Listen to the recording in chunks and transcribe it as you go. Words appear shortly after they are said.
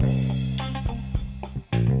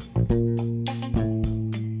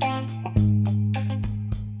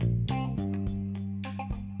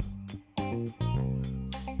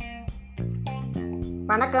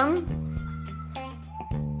வணக்கம்.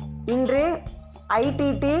 இன்று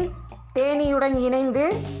ஐடிடி தேனியுடன் இணைந்து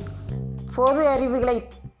பொது அறிவுகளை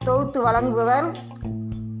தொகுத்து வழங்குபவர்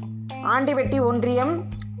ஆண்டிபட்டி ஒன்றியம்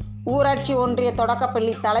ஊராட்சி ஒன்றிய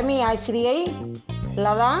தொடக்கப்பள்ளி தலைமை ஆசிரியை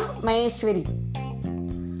லதா மகேஸ்வரி.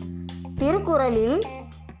 திருக்குறளில்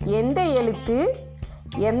எந்த எழுத்து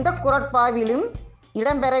எந்த குறட்பாவிலும்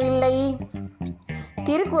இடம்பெறவில்லை?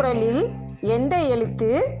 திருக்குறளில் எந்த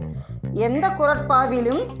எழுத்து எந்த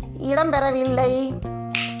குறட்பாவிலும் இடம்பெறவில்லை?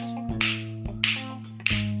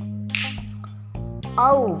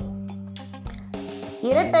 ஔ.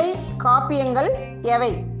 இரட்டை காப்பியங்கள்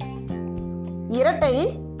எவை? இரட்டை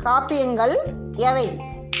காப்பியங்கள் எவை?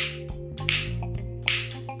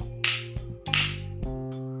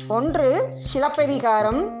 1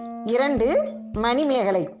 சிலப்பதிகாரம், 2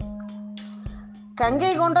 மணிமேகலை.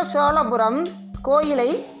 கங்கை கொண்ட சோழபுரம் கோயிலை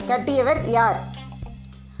கட்டியவர் யார்?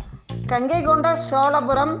 கங்கை கொண்ட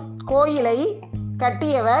சோழபுரம் கோயிலை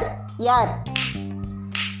கட்டியவர் யார்?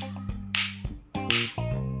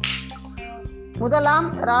 முதலாம்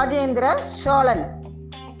ராஜேந்திர சோழன்.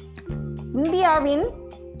 இந்தியாவின்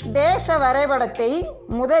தேச வரைபடத்தை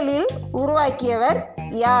முதலில் உருவாக்கியவர்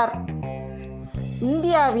யார்?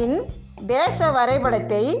 இந்தியாவின் தேச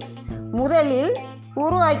வரைபடத்தை முதலில்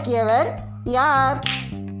உருவாக்கியவர் யார்?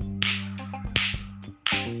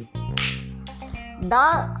 டா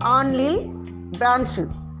ஆன்லில் பிரான்சு.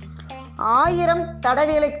 1000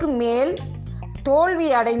 தடவைகளுக்கு மேல் தோல்வி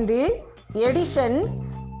அடைந்து எடிசன்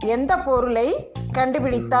எந்த பொருளை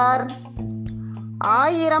கண்டுபிடித்தார்?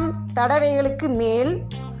 1000 தடவைகளுக்கு மேல்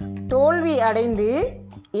தோல்வி அடைந்து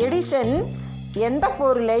எடிசன் எந்த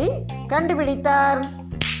பொருளை கண்டுபிடித்தார்?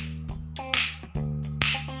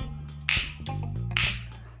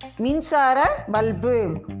 மின்சார பல்பு.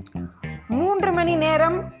 3 மணி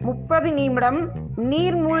நேரம் 30 நிமிடம்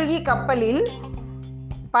நீர்மூழ்கி கப்பலில்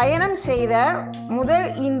பயணம் செய்த முதல்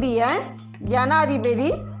இந்திய ஜனாதிபதி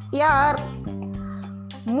யார்?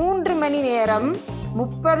 3 மணி நேரம்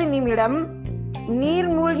 30 நிமிடம்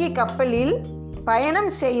நீர்மூழ்கி கப்பலில்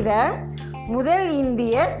பயணம் செய்த முதல்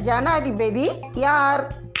இந்திய ஜனாதிபதி யார்?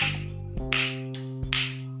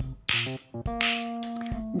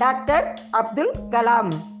 டாக்டர் அப்துல்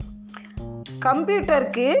கலாம்.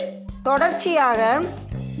 கம்ப்யூட்டருக்கு தொடர்ச்சியாக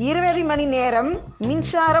 20 மணி நேரம்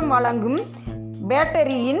மின்சாரம் வழங்கும்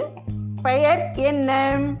பேட்டரியின் பெயர் என்ன?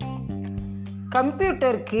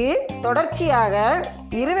 கம்ப்யூட்டருக்கு தொடர்ச்சியாக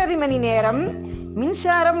 20 மணி நேரம்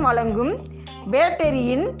மின்சாரம் வழங்கும்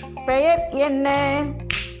பேட்டரியின் பெயர் என்ன?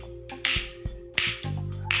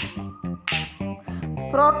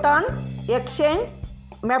 Proton exchange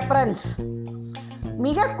membranes.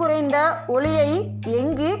 மிக குறைந்த ஒளியை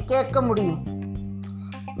எங்கு கேட்க முடியும்?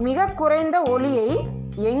 மிக குறைந்த ஒளியை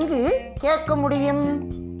எங்கு கேட்க முடியும்?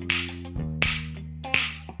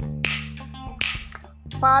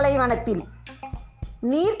 பாலைவனத்தில்.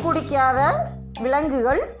 நீர் குடிக்காத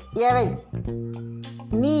விலங்குகள் எவை?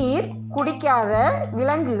 நீர் குடிக்காத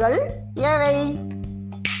விலங்குகள் எவை?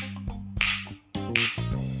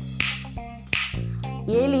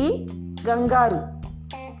 எலி, கங்காரு.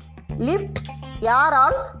 லிஃப்ட்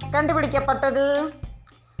யாரால் கண்டுபிடிக்கப்பட்டது?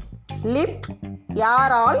 லிஃப்ட்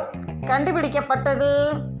யாரால் கண்டுபிடிக்கப்பட்டது?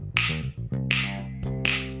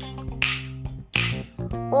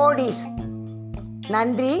 ஓடிஸ்.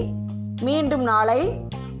 நன்றி. மீண்டும் நாளை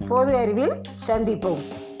பொது அறிவில் சந்திப்போம்.